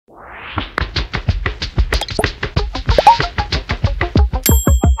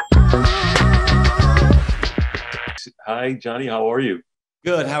Hi, Johnny. How are you?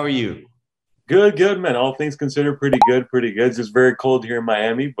 Good. How are you? Good, good, man. All things considered, pretty good, pretty good. It's just very cold here in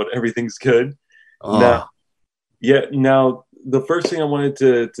Miami, but everything's good. Now, Oh, yeah, now the first thing I wanted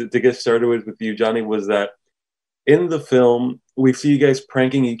to get started with you, Johnny, was that in the film, we see you guys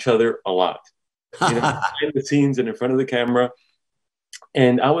pranking each other a lot, behind the scenes and in front of the camera.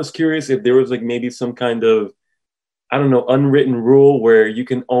 And I was curious if there was like maybe some kind of, I don't know, unwritten rule where you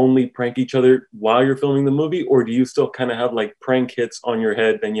can only prank each other while you're filming the movie, or do you still kind of have like prank hits on your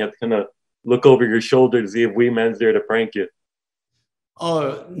head and you have to kind of look over your shoulder to see if Wee Man's there to prank you?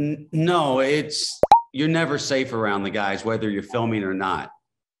 no, it's you're never safe around the guys, whether you're filming or not.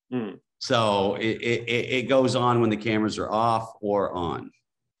 Hmm. So it goes on when the cameras are off or on.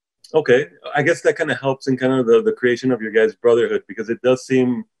 Okay, I guess that kind of helps in kind of the creation of your guys' brotherhood because it does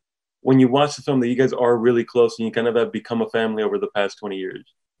seem when you watch the film that you guys are really close and you kind of have become a family over the past 20 years.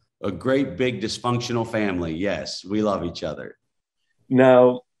 A great big dysfunctional family. Yes, we love each other.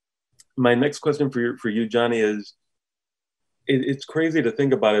 Now, my next question for you, Johnny, is it's crazy to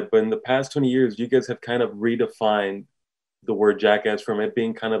think about it, but in the past 20 years, you guys have kind of redefined the word jackass from it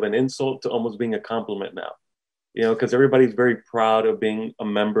being kind of an insult to almost being a compliment now. Because everybody's very proud of being a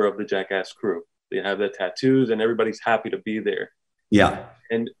member of the Jackass crew. They have their tattoos and everybody's happy to be there. Yeah.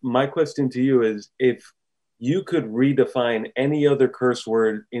 And my question to you is if you could redefine any other curse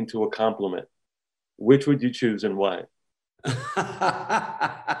word into a compliment, which would you choose and why?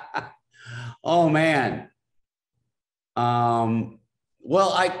 Oh man. Um,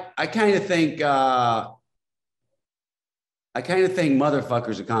 well, I kind of think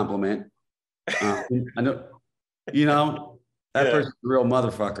motherfucker's a compliment. I know, you know, that Yeah. person's a real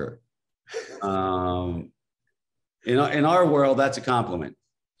motherfucker. Um, in our world, that's a compliment.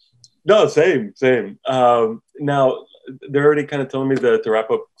 No, same, same. Now, they're already kind of telling me to wrap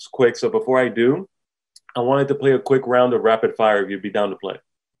up quick. So before I do, I wanted to play a quick round of rapid fire if you'd be down to play.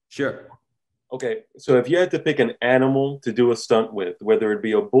 Sure. Okay, so if you had to pick an animal to do a stunt with, whether it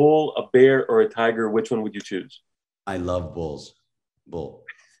be a bull, a bear, or a tiger, which one would you choose? I love bulls. Bull.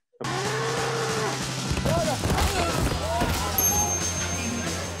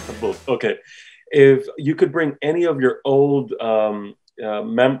 A bull. Okay, if you could bring any of your old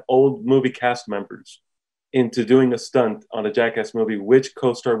movie cast members into doing a stunt on a Jackass movie, which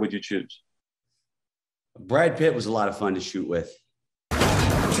co-star would you choose? Brad Pitt was a lot of fun to shoot with.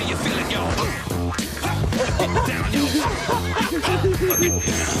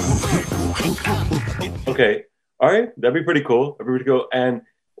 Okay, all right, that'd be pretty cool. That'd be pretty cool. And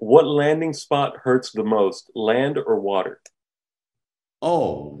what landing spot hurts the most, land or water?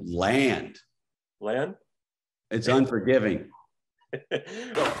 Oh, land. Land. It's unforgiving.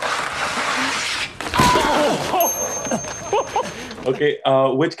 Okay,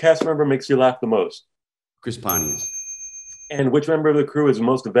 which cast member makes you laugh the most? Chris Pontius. And which member of the crew is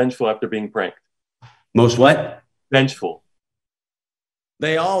most vengeful after being pranked? Most what? Vengeful.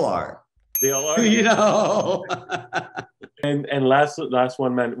 They all are. They all are. You know. And last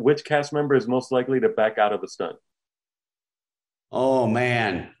one, man. Which cast member is most likely to back out of a stunt? Oh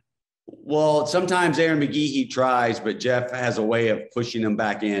man. Well, sometimes Aaron McGee he tries, but Jeff has a way of pushing him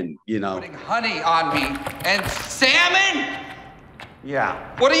back in. Putting honey on me and salmon?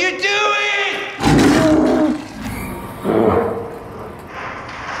 Yeah. What are you doing?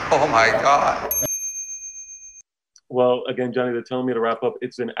 Oh my God. Well, again, Johnny, they're telling me to wrap up.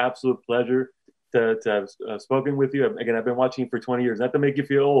 It's an absolute pleasure to have spoken with you. Again, I've been watching you for 20 years. Not to make you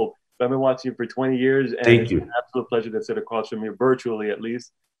feel old, but I've been watching you for 20 years, and Thank it's you. an absolute pleasure to sit across from you virtually, at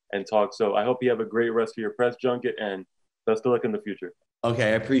least, and talk. So I hope you have a great rest of your press junket, and best of luck in the future. Okay,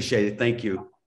 I appreciate it. Thank you.